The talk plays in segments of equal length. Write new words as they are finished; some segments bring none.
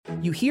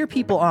You hear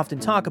people often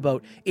talk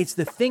about it's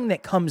the thing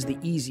that comes the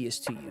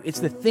easiest to you. It's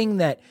the thing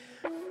that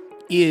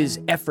is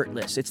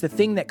effortless. It's the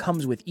thing that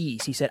comes with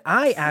ease. He said,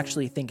 I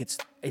actually think it's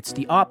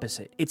the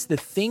opposite. It's the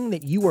thing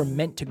that you are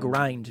meant to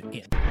grind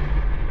in.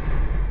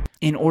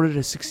 In order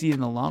to succeed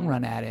in the long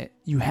run at it,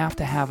 you have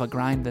to have a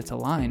grind that's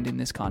aligned in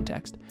this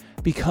context.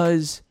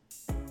 Because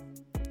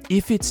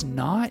if it's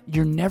not,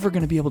 you're never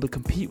going to be able to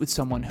compete with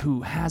someone who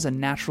has a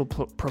natural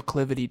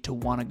proclivity to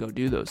want to go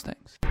do those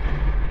things.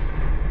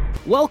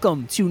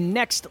 Welcome to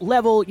Next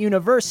Level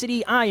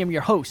University. I am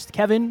your host,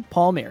 Kevin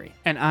Palmieri.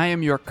 And I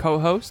am your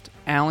co-host,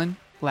 Alan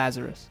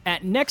Lazarus.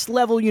 At Next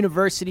Level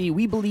University,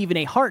 we believe in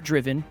a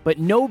heart-driven but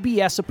no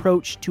BS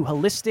approach to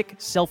holistic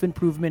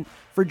self-improvement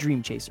for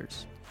dream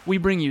chasers. We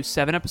bring you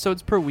 7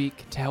 episodes per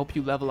week to help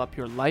you level up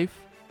your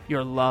life,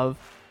 your love,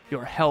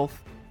 your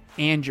health,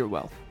 and your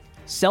wealth.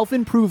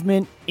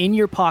 Self-improvement in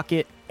your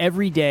pocket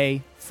every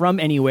day from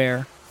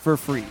anywhere for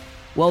free.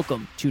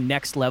 Welcome to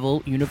Next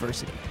Level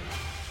University.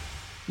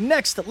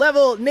 Next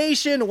Level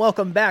Nation,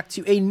 welcome back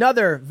to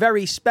another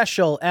very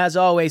special, as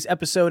always,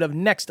 episode of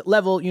Next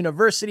Level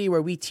University,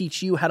 where we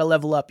teach you how to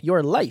level up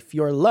your life,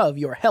 your love,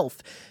 your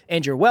health,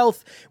 and your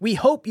wealth. We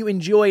hope you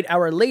enjoyed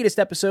our latest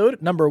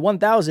episode, number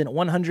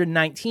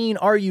 1119,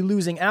 Are You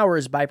Losing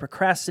Hours by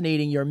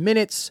Procrastinating Your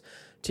Minutes?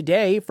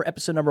 Today, for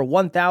episode number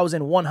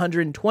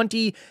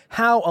 1120,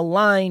 How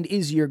Aligned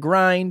Is Your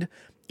Grind?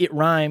 It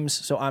rhymes,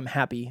 so I'm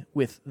happy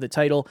with the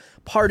title.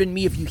 Pardon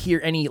me if you hear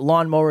any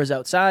lawnmowers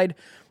outside.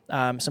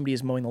 Somebody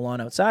is mowing the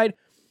lawn outside.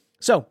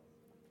 So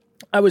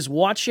I was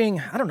watching,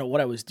 I don't know what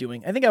I was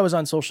doing. I think I was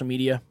on social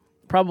media,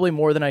 probably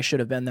more than I should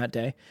have been that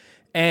day.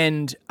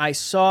 And I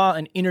saw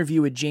an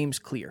interview with James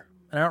Clear.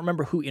 And I don't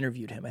remember who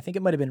interviewed him. I think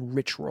it might have been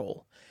Rich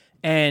Roll.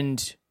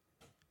 And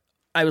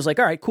I was like,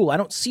 all right, cool. I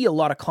don't see a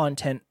lot of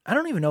content. I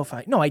don't even know if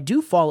I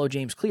do follow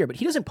James Clear, but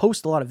he doesn't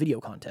post a lot of video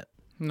content.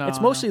 No,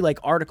 it's mostly like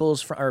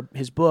articles for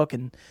his book.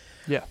 And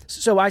yeah.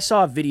 So I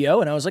saw a video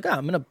and I was like,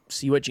 I'm going to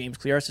see what James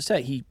Clear has to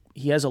say.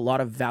 He has a lot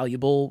of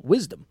valuable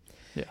wisdom.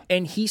 Yeah.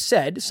 And he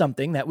said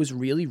something that was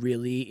really,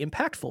 really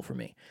impactful for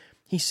me.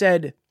 He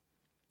said,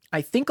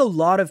 I think a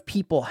lot of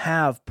people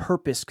have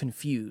purpose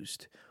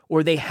confused,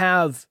 or they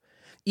have,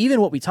 even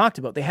what we talked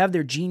about, they have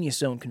their genius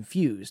zone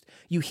confused.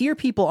 You hear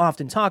people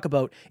often talk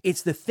about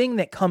it's the thing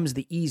that comes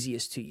the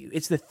easiest to you.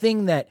 It's the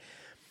thing that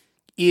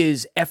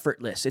is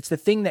effortless. It's the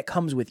thing that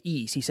comes with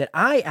ease. He said,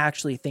 I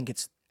actually think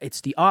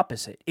it's the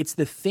opposite. It's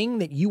the thing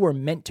that you are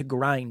meant to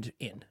grind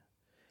in.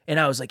 And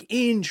I was like,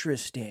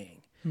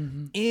 interesting.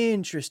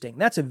 Interesting.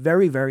 That's a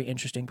very, very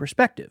interesting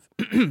perspective.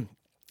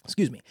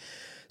 Excuse me.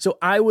 So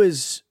I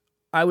was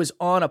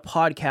on a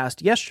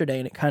podcast yesterday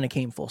and it kind of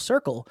came full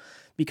circle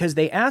because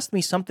they asked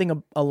me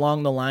something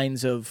along the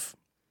lines of,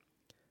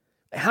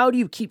 how do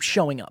you keep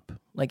showing up?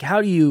 Like,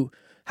 how do you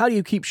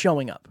keep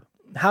showing up?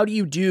 How do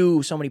you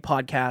do so many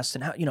podcasts?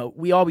 And how,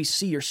 we always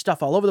see your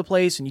stuff all over the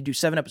place and you do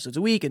 7 episodes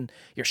a week and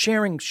you're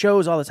sharing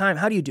shows all the time.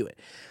 How do you do it?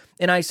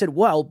 And I said,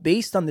 well,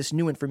 based on this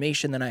new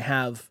information that I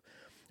have,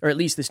 or at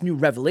least this new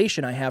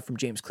revelation I have from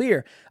James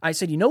Clear, I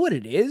said, you know what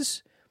it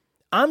is?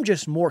 I'm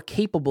just more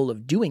capable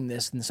of doing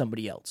this than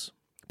somebody else,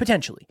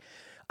 potentially.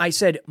 I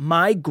said,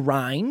 my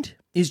grind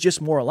is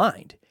just more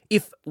aligned.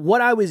 If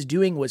what I was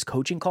doing was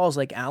coaching calls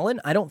like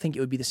Alan, I don't think it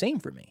would be the same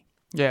for me.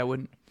 Yeah, it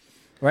wouldn't.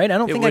 Right? I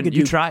don't think I could do...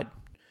 You tried.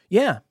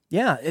 Yeah.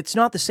 It's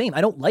not the same.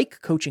 I don't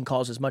like coaching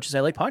calls as much as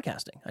I like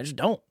podcasting. I just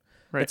don't.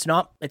 Right.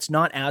 It's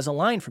not as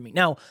aligned for me.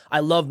 Now, I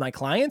love my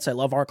clients. I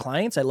love our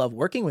clients. I love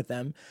working with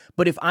them.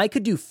 But if I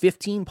could do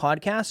 15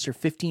 podcasts or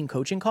 15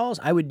 coaching calls,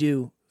 I would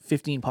do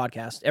 15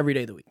 podcasts every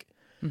day of the week.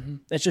 Mm-hmm.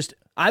 It's just,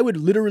 I would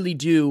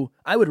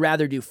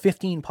rather do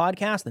 15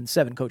 podcasts than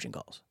 7 coaching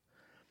calls.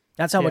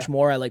 That's how much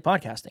more I like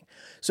podcasting.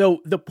 So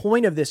the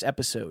point of this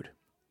episode,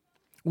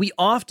 we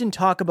often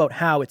talk about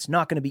how it's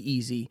not going to be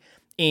easy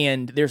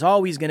and there's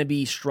always going to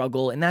be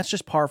struggle, and that's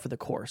just par for the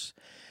course.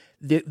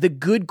 The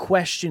good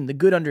question, the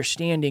good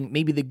understanding,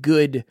 maybe the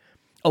good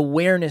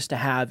awareness to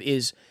have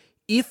is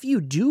if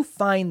you do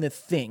find the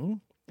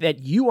thing that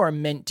you are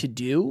meant to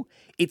do,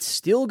 it's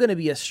still going to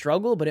be a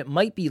struggle, but it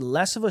might be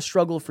less of a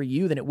struggle for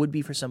you than it would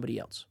be for somebody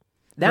else.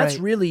 That's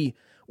really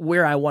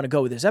where I want to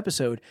go with this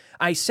episode.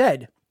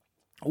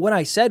 What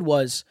I said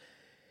was,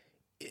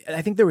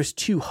 I think there was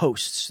 2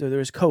 hosts, so there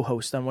was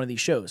co-hosts on one of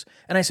these shows.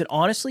 And I said,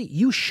 honestly,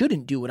 you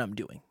shouldn't do what I'm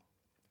doing.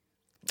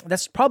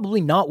 That's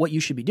probably not what you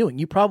should be doing.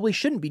 You probably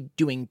shouldn't be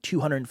doing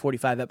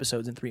 245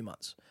 episodes in 3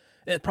 months.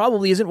 It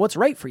probably isn't what's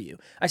right for you.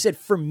 I said,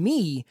 for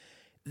me,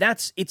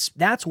 that's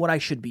what I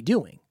should be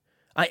doing.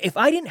 If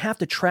I didn't have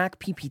to track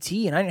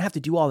PPT and I didn't have to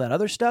do all that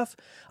other stuff,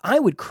 I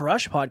would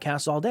crush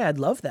podcasts all day. I'd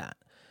love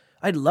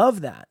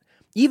that.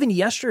 Even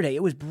yesterday,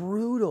 it was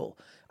brutal.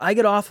 I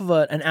get off of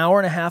an hour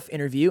and a half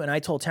interview, and I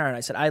told Taryn,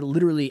 I said, I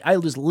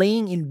was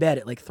laying in bed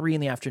at like 3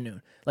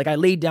 p.m. Like I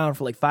laid down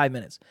for like 5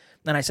 minutes.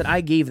 And I said,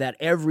 I gave that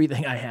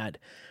everything I had.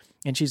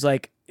 And she's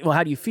like, well,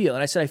 how do you feel?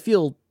 And I said, I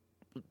feel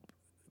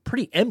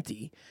pretty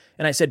empty.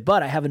 And I said,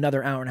 but I have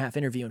another hour and a half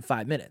interview in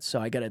 5 minutes.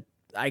 So I got to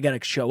I got to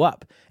show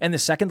up. And the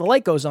second the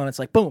light goes on, it's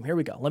like, boom, here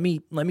we go. Let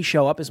me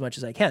show up as much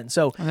as I can.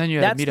 So and then you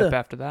had a meetup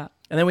after that.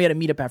 And then we had a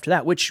meetup after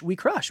that, which we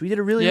crushed. We did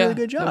a really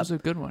good job. That was a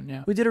good one.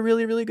 Yeah. We did a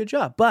really, really good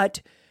job.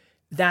 But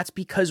that's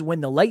because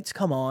when the lights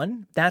come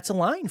on, that's a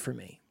line for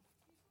me.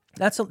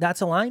 That's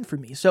a line for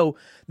me. So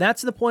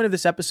that's the point of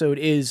this episode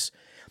is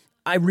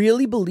I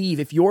really believe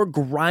if you're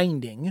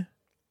grinding,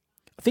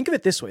 think of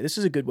it this way. This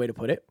is a good way to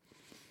put it.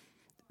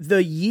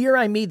 The year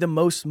I made the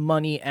most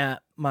money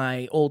at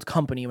my old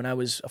company when I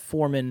was a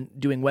foreman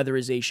doing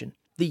weatherization,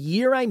 the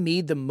year I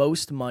made the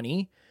most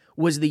money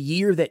was the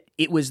year that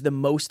it was the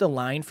most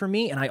aligned for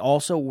me, and I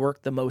also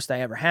worked the most I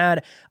ever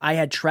had. I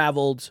had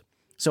traveled,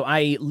 so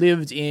I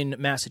lived in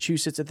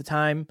Massachusetts at the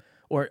time,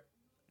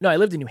 I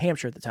lived in New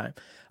Hampshire at the time.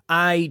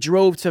 I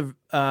drove to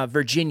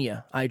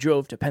Virginia. I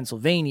drove to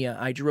Pennsylvania.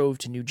 I drove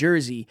to New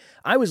Jersey.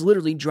 I was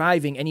literally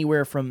driving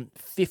anywhere from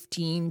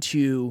 15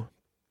 to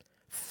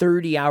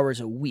 30 hours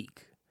a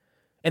week,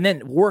 and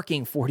then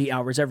working 40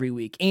 hours every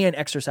week and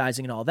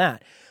exercising and all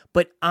that.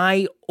 But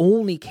I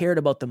only cared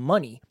about the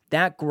money.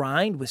 That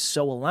grind was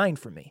so aligned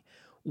for me.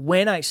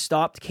 When I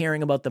stopped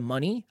caring about the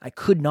money, I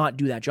could not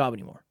do that job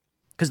anymore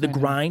because the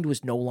grind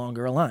was no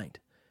longer aligned.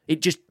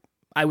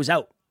 I was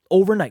out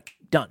overnight,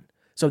 done.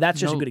 So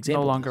that's just a good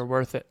example. No longer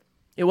worth it.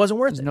 It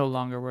wasn't worth it. No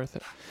longer worth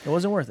it. It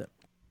wasn't worth it.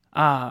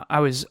 I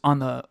was on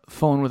the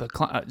phone with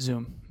a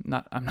Zoom.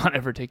 I'm not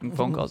ever taking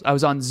phone calls. I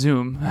was on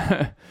Zoom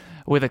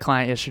with a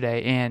client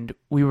yesterday, and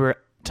we were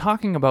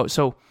talking about,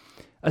 so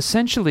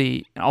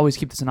essentially, I always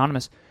keep this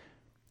anonymous.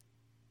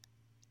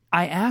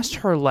 I asked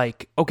her,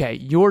 like, okay,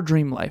 your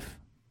dream life,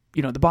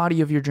 the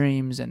body of your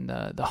dreams and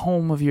the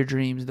home of your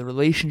dreams, the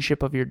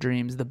relationship of your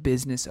dreams, the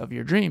business of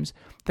your dreams.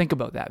 Think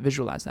about that.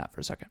 Visualize that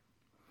for a second.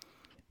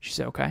 She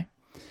said, okay.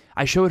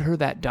 I showed her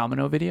that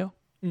domino video.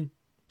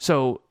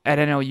 So at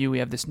NLU, we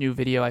have this new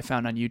video I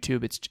found on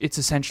YouTube. It's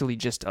essentially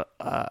just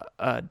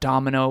a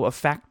domino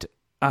effect.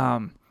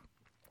 How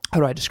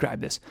do I describe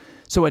this?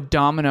 So a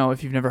domino,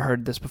 if you've never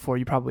heard this before,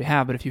 you probably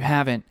have, but if you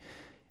haven't,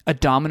 a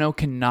domino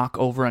can knock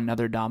over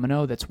another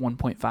domino that's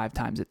 1.5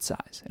 times its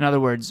size. In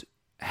other words,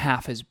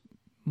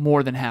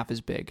 more than half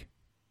as big.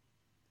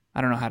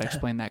 I don't know how to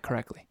explain that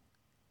correctly.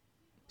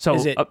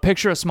 So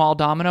picture a small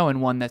domino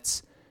and one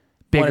that's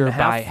bigger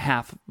by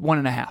half.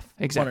 1.5.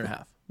 Exactly.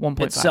 1.5.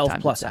 1.5 itself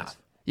times plus its size. half.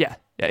 Yeah,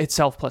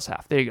 itself plus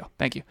half. There you go.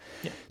 Thank you.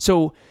 Yeah.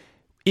 So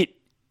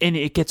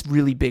it gets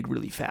really big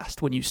really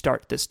fast when you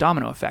start this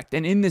domino effect.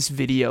 And in this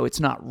video, it's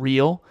not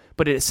real,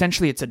 but it's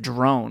a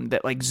drone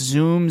that like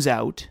zooms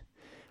out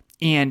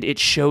and it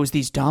shows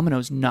these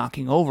dominoes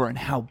knocking over and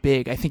how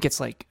big. I think it's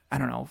like,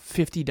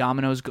 50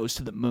 dominoes goes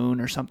to the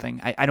moon or something.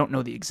 I don't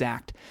know the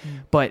exact,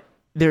 but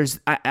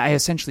I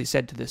essentially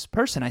said to this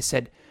person, I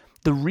said,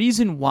 the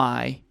reason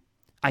why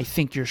I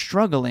think you're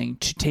struggling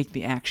to take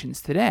the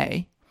actions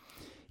today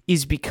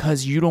is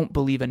because you don't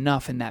believe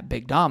enough in that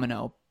big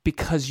domino,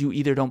 because you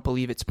either don't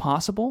believe it's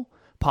possible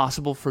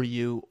for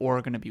you,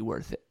 or going to be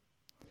worth it.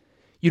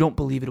 You don't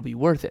believe it'll be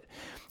worth it.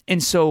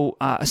 And so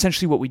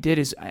essentially what we did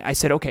is I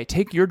said, okay,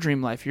 take your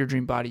dream life, your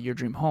dream body, your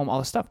dream home, all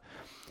this stuff.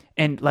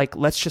 And like,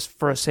 let's just,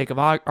 for a sake of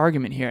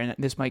argument here, and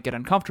this might get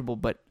uncomfortable,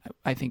 but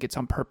I think it's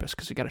on purpose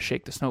because we got to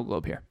shake the snow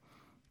globe here.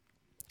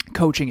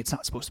 Coaching, it's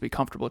not supposed to be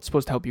comfortable. It's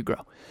supposed to help you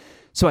grow.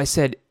 So I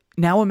said,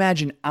 now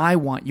imagine I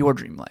want your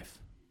dream life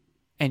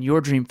and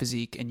your dream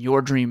physique and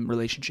your dream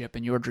relationship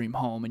and your dream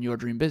home and your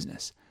dream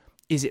business.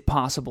 Is it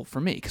possible for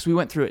me? Because we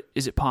went through it.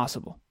 Is it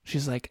possible?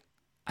 She's like,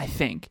 I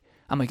think.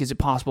 I'm like, is it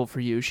possible for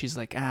you? She's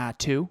like,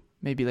 2,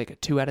 maybe like a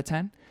 2 out of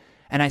 10.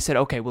 And I said,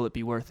 okay, will it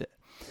be worth it?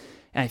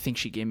 And I think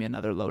she gave me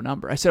another low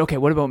number. I said, okay,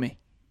 what about me?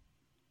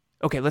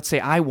 Okay, let's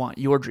say I want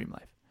your dream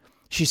life.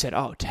 She said,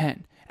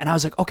 10. And I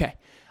was like, okay,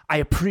 I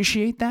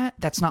appreciate that.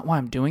 That's not why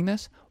I'm doing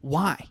this.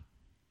 Why?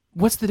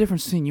 What's the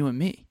difference between you and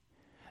me?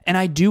 And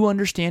I do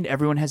understand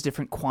everyone has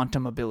different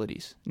quantum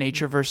abilities.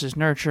 Nature versus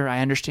nurture. I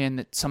understand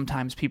that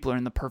sometimes people are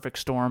in the perfect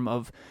storm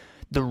of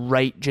the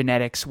right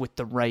genetics with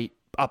the right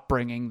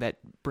upbringing that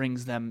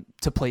brings them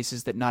to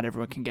places that not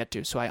everyone can get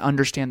to. So I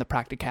understand the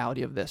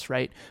practicality of this,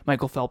 right?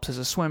 Michael Phelps is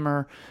a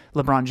swimmer.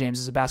 LeBron James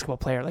is a basketball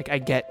player. Like, I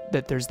get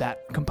that there's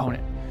that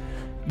component.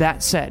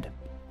 That said,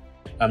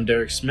 I'm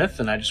Derek Smith,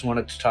 and I just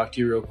wanted to talk to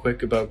you real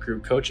quick about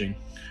group coaching.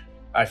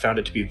 I found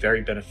it to be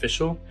very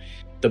beneficial.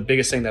 The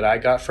biggest thing that I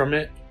got from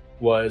it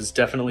was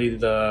definitely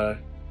the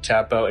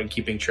tap out and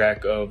keeping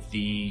track of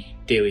the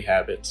daily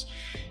habits.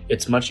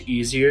 It's much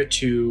easier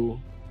to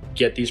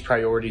get these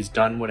priorities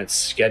done when it's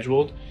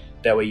scheduled.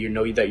 That way you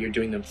know that you're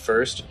doing them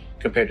first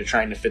compared to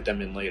trying to fit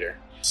them in later.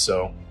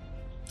 So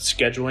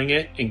scheduling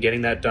it and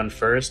getting that done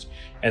first,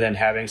 and then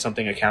having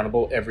something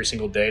accountable every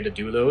single day to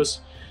do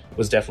those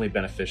was definitely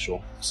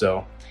beneficial.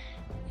 So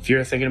if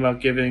you're thinking about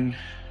giving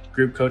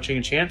group coaching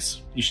a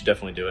chance, you should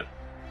definitely do it.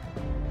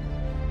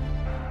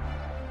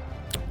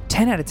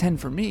 10 out of 10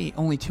 for me,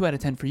 only 2 out of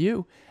 10 for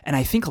you. And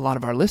I think a lot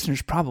of our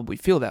listeners probably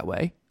feel that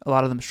way. A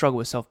lot of them struggle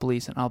with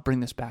self-belief, and I'll bring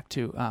this back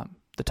to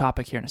the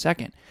topic here in a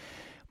second.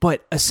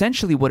 But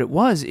essentially what it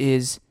was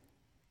is,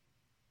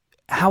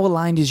 how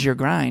aligned is your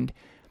grind?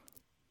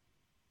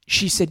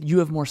 She said, you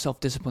have more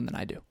self-discipline than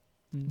I do.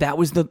 That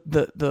was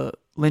the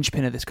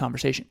linchpin of this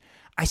conversation.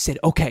 I said,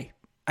 okay,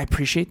 I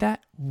appreciate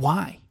that.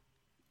 Why?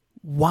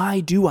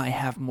 Why do I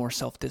have more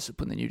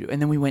self-discipline than you do?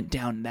 And then we went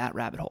down that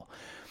rabbit hole.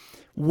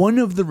 One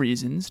of the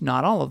reasons,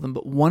 not all of them,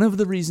 but one of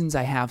the reasons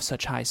I have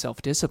such high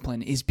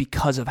self-discipline is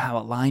because of how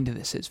aligned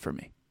this is for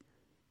me.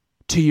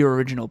 To your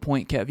original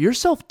point, Kev, your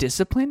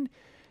self-discipline,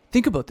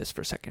 think about this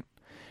for a second.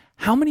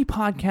 How many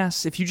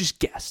podcasts, if you just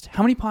guessed,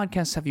 how many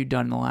podcasts have you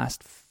done in the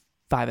last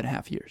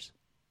 5.5 years?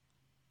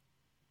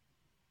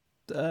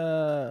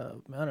 I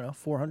don't know,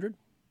 400?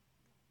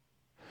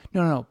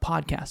 No,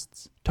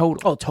 podcasts.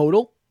 Total. Oh,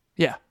 total?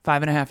 Yeah,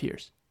 5.5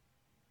 years.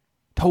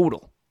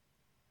 Total.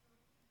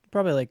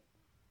 Probably like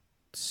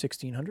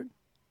 1,600.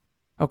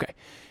 Okay.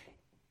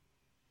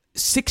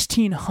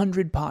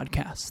 1,600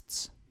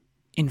 podcasts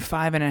in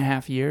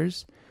 5.5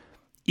 years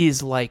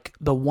is like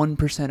the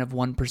 1% of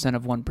 1%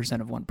 of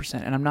 1% of 1%.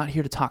 And I'm not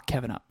here to talk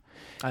Kevin up.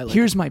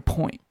 Here's my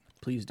point.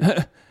 Please do.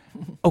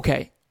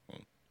 Okay.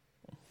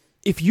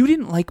 If you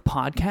didn't like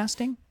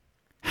podcasting,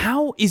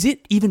 how is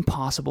it even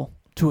possible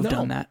to have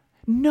done that?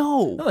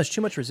 No, there's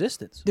too much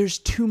resistance. There's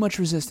too much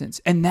resistance.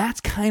 And that's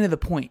kind of the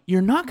point.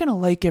 You're not going to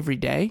like every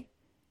day.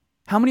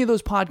 How many of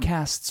those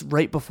podcasts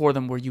right before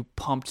them were you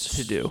pumped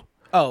to do?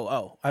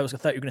 Oh, I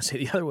thought you were going to say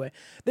the other way.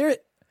 They're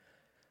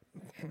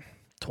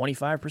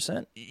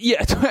 25%.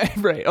 Yeah,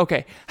 right.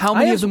 Okay. How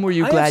many of them were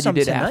you glad you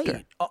did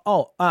after?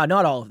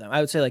 Not all of them. I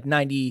would say like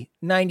 99%.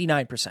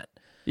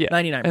 Yeah,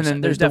 99%. And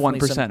then there's the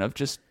 1% of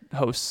just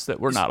hosts that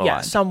were not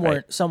aligned.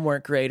 Yeah, some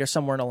weren't great, or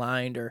some weren't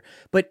aligned,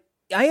 but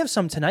I have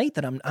some tonight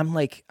that I'm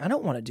like, I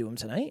don't want to do them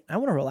tonight. I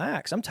want to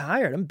relax. I'm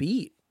tired. I'm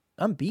beat.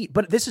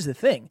 But this is the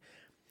thing,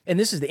 and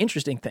this is the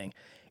interesting thing.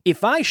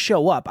 If I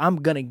show up,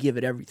 I'm gonna give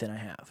it everything I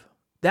have.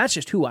 That's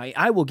just who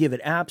I will give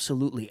it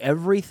absolutely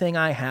everything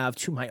I have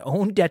to my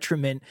own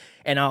detriment,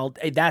 and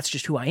that's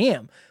just who I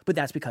am. But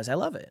that's because I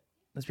love it.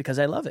 That's because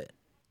I love it.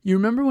 You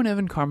remember when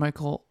Evan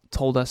Carmichael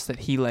told us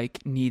that he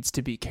needs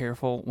to be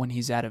careful when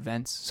he's at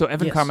events? So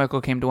Evan Carmichael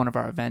came to one of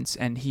our events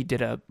and he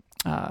did a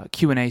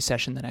Q&A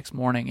session the next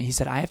morning, and he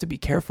said, I have to be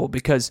careful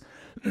because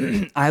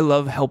I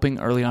love helping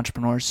early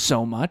entrepreneurs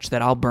so much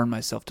that I'll burn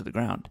myself to the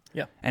ground.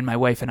 Yeah. And my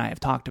wife and I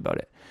have talked about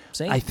it.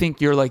 Same. I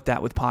think you're like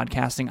that with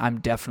podcasting. I'm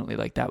definitely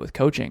like that with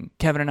coaching.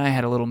 Kevin and I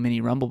had a little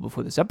mini rumble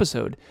before this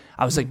episode.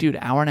 I was like, dude,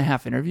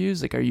 1.5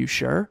 interviews? Like, are you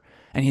sure?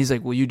 And he's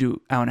like, well, you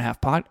do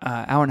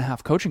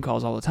 1.5 coaching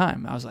calls all the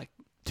time. I was like,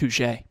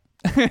 touche.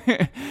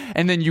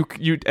 And then you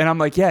and I'm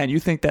like, yeah, and you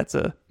think that's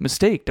a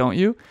mistake, don't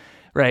you?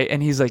 Right?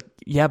 And he's like,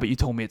 yeah, but you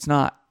told me it's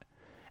not.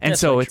 And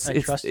so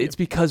it's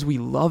because we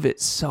love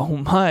it so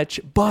much,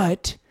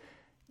 but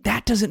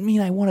that doesn't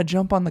mean I want to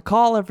jump on the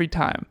call every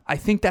time. I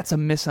think that's a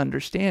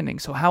misunderstanding.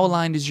 So how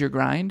aligned is your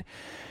grind?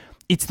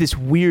 It's this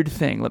weird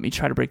thing. Let me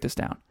try to break this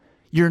down.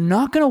 You're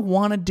not going to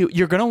want to do it.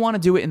 You're going to want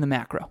to do it in the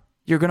macro.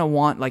 You're going to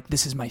want, like,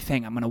 this is my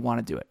thing. I'm going to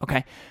want to do it.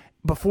 Okay.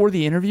 Before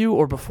the interview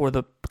or before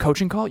the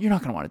coaching call, you're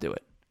not going to want to do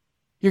it.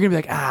 You're going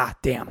to be like,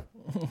 damn.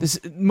 This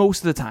most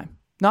of the time.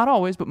 Not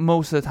always, but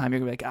most of the time you're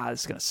going to be like,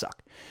 this is going to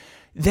suck.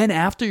 Then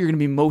after, you're going to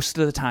be most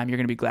of the time, you're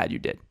going to be glad you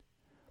did.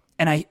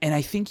 And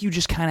I think you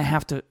just kind of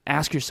have to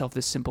ask yourself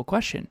this simple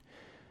question.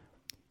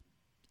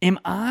 Am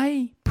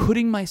I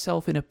putting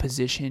myself in a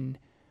position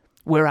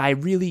where I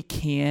really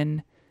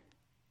can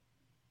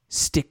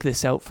stick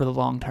this out for the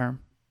long term?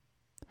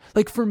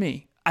 Like for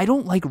me, I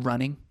don't like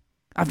running.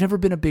 I've never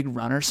been a big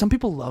runner. Some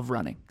people love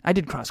running. I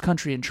did cross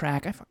country and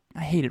track.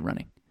 I hated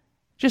running.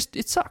 Just,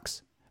 it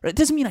sucks. It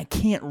doesn't mean I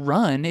can't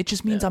run. It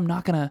just means I'm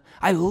not going to...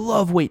 I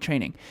love weight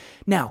training.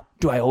 Now,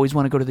 do I always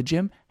want to go to the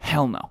gym?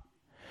 Hell no.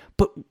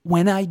 But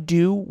when I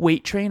do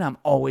weight train, I'm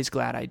always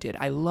glad I did.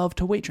 I love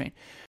to weight train.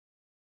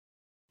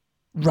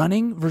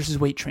 Running versus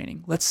weight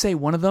training. Let's say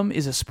one of them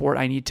is a sport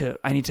I need to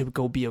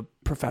go be a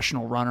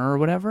professional runner or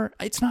whatever.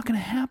 It's not going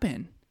to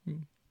happen.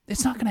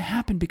 It's not going to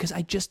happen because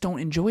I just don't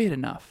enjoy it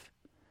enough.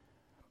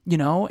 You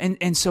know?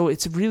 And so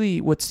it's really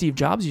what Steve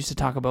Jobs used to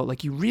talk about.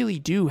 Like, you really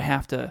do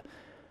have to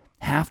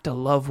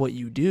love what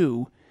you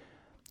do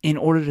in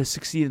order to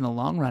succeed in the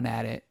long run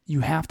at it.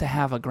 You have to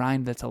have a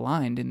grind that's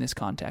aligned in this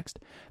context,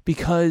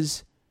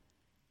 because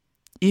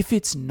if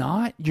it's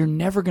not, you're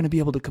never going to be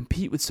able to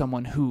compete with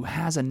someone who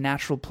has a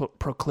natural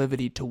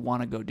proclivity to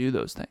want to go do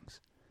those things.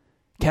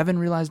 Kevin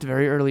realized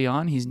very early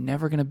on he's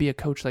never going to be a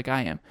coach like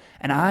I am.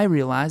 And I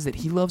realized that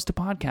he loves to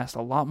podcast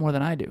a lot more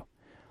than I do.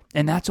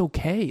 And that's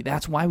okay.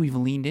 That's why we've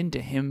leaned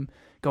into him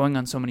going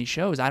on so many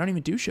shows. I don't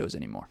even do shows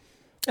anymore.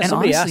 Yeah, and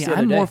honestly,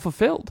 I'm more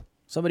fulfilled.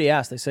 Somebody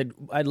asked, they said,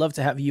 I'd love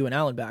to have you and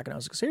Alan back. And I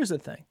was like, here's the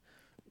thing.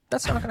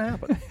 That's not going to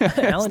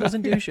happen. Alan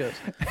doesn't do shows.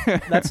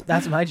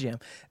 That's my jam.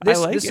 I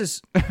like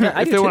it.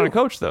 If they want to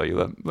coach, though, you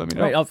let me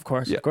know. Right, of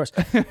course.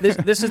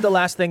 This is the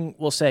last thing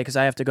we'll say, because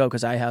I have to go,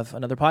 because I have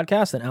another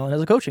podcast and Alan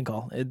has a coaching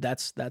call.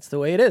 That's the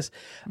way it is.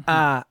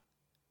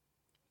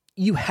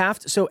 You have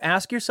to, so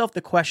ask yourself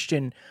the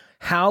question,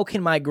 how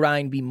can my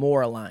grind be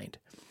more aligned?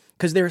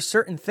 Because there are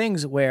certain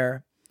things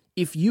where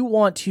if you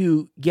want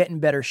to get in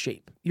better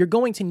shape, you're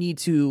going to need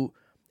to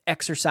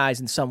exercise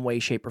in some way,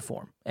 shape, or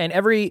form. And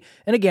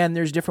again,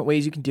 there's different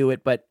ways you can do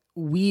it, but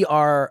we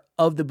are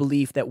of the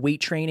belief that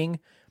weight training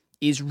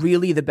is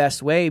really the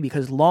best way,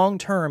 because long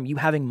term, you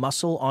having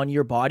muscle on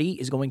your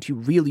body is going to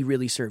really,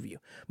 really serve you.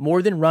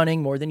 More than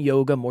running, more than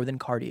yoga, more than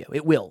cardio.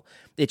 It will.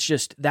 It's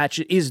just, that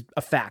is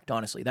a fact,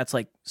 honestly. That's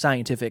like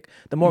scientific.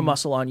 The more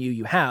muscle on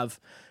you have,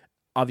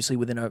 obviously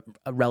within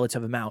a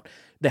relative amount,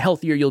 the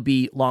healthier you'll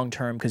be long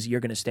term, because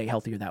you're going to stay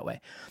healthier that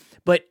way.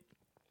 But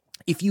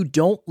if you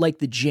don't like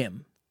the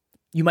gym,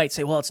 you might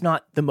say, well, it's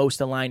not the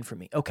most aligned for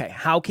me. Okay,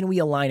 how can we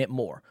align it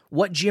more?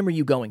 What gym are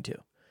you going to?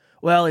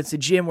 Well, it's a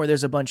gym where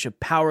there's a bunch of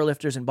power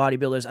lifters and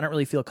bodybuilders. I don't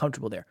really feel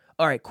comfortable there.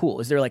 All right, cool.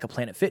 Is there like a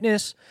Planet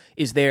Fitness?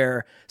 Is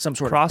there some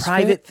sort of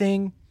private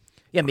thing?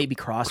 Yeah, maybe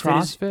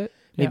CrossFit.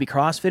 Maybe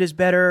CrossFit is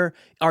better.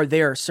 Are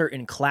there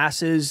certain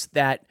classes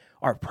that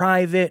are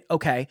private?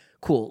 Okay,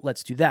 cool.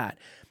 Let's do that.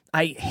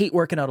 I hate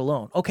working out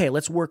alone. Okay,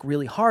 let's work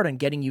really hard on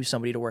getting you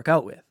somebody to work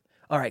out with.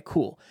 All right,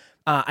 cool.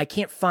 I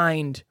can't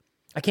find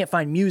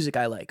music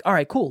I like. All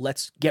right, cool.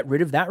 Let's get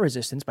rid of that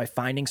resistance by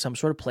finding some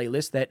sort of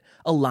playlist that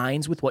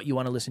aligns with what you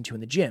want to listen to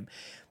in the gym.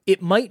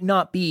 It might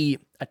not be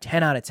a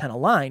 10 out of 10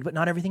 aligned, but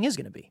not everything is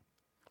going to be.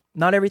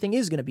 Not everything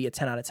is going to be a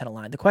 10 out of 10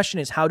 aligned. The question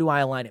is, how do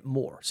I align it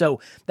more? So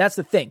that's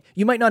the thing.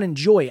 You might not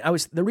enjoy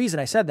it. The reason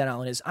I said that,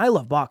 Alan, is I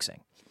love boxing.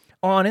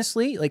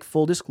 Honestly, like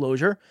full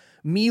disclosure,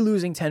 me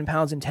losing 10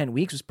 pounds in 10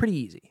 weeks was pretty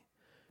easy,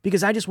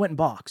 because I just went and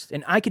boxed,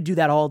 and I could do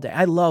that all day.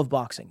 I love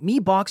boxing. Me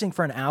boxing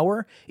for an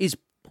hour is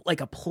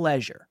like a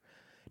pleasure.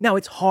 Now,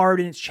 it's hard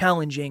and it's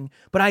challenging,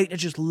 but I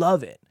just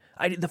love it.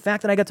 The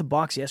fact that I got to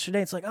box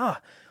yesterday, it's like,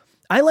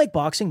 I like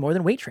boxing more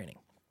than weight training.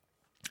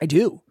 I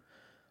do,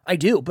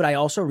 but I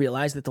also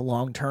realize that the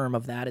long term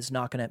of that is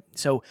not going to.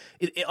 So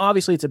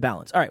obviously, it's a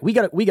balance. All right, we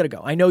got to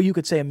go. I know you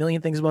could say a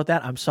million things about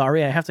that. I'm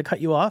sorry, I have to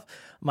cut you off.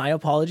 My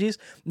apologies.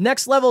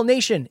 Next Level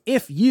Nation,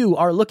 if you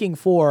are looking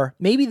for,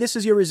 maybe this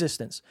is your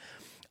resistance.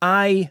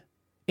 I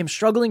am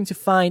struggling to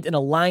find an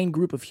aligned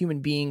group of human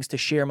beings to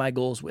share my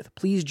goals with.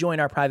 Please join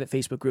our private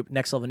Facebook group,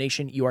 Next Level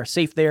Nation. You are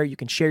safe there. You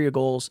can share your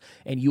goals,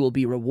 and you will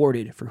be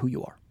rewarded for who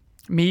you are.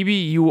 Maybe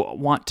you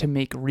want to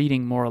make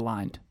reading more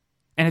aligned.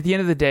 And at the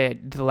end of the day,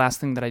 the last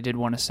thing that I did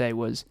want to say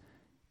was,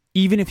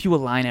 even if you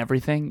align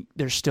everything,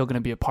 there's still going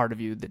to be a part of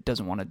you that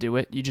doesn't want to do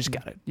it. You just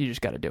got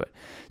to do it.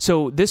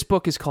 So this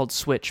book is called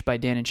Switch by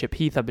Dan and Chip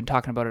Heath. I've been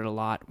talking about it a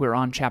lot. We're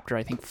on chapter,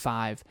 I think,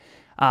 5.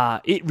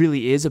 It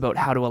really is about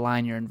how to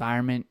align your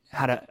environment,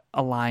 how to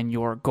align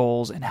your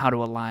goals, and how to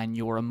align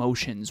your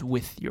emotions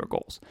with your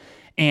goals.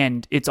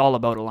 And it's all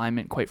about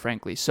alignment, quite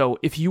frankly. So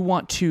if you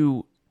want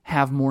to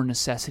have more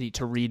necessity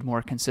to read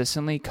more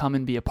consistently, come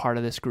and be a part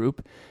of this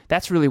group.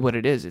 That's really what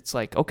it is. It's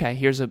like, okay,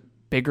 here's a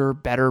bigger,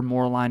 better,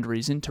 more aligned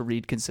reason to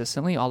read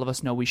consistently. All of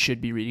us know we should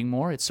be reading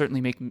more. It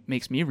certainly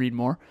makes me read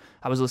more.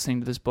 I was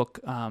listening to this book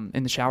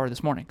in the shower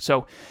this morning.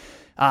 So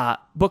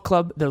book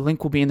club, the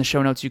link will be in the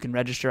show notes. You can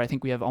register. I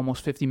think we have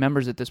almost 50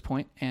 members at this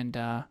point, and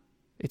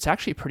it's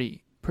actually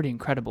pretty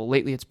incredible.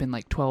 Lately, it's been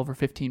like 12 or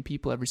 15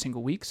 people every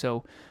single week,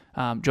 so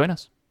join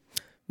us.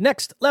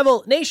 Next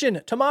Level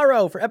Nation,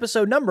 tomorrow for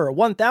episode number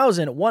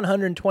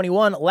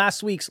 1121,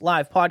 last week's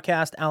live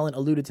podcast. Alan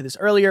alluded to this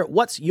earlier.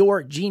 What's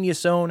your genius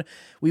zone?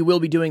 We will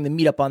be doing the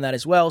meetup on that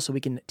as well, so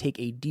we can take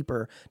a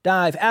deeper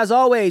dive. As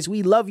always,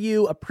 we love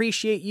you,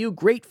 appreciate you,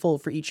 grateful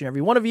for each and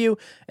every one of you.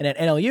 And at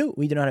NLU,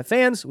 we do not have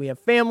fans, we have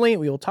family.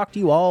 We will talk to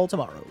you all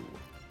tomorrow.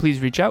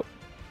 Please reach out.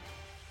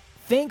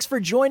 Thanks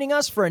for joining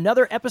us for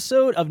another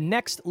episode of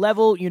Next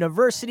Level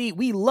University.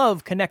 We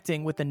love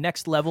connecting with the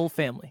Next Level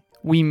family.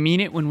 We mean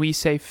it when we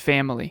say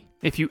family.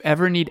 If you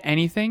ever need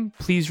anything,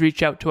 please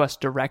reach out to us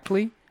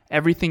directly.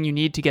 Everything you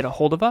need to get a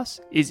hold of us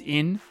is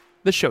in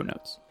the show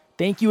notes.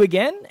 Thank you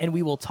again, and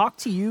we will talk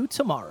to you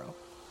tomorrow.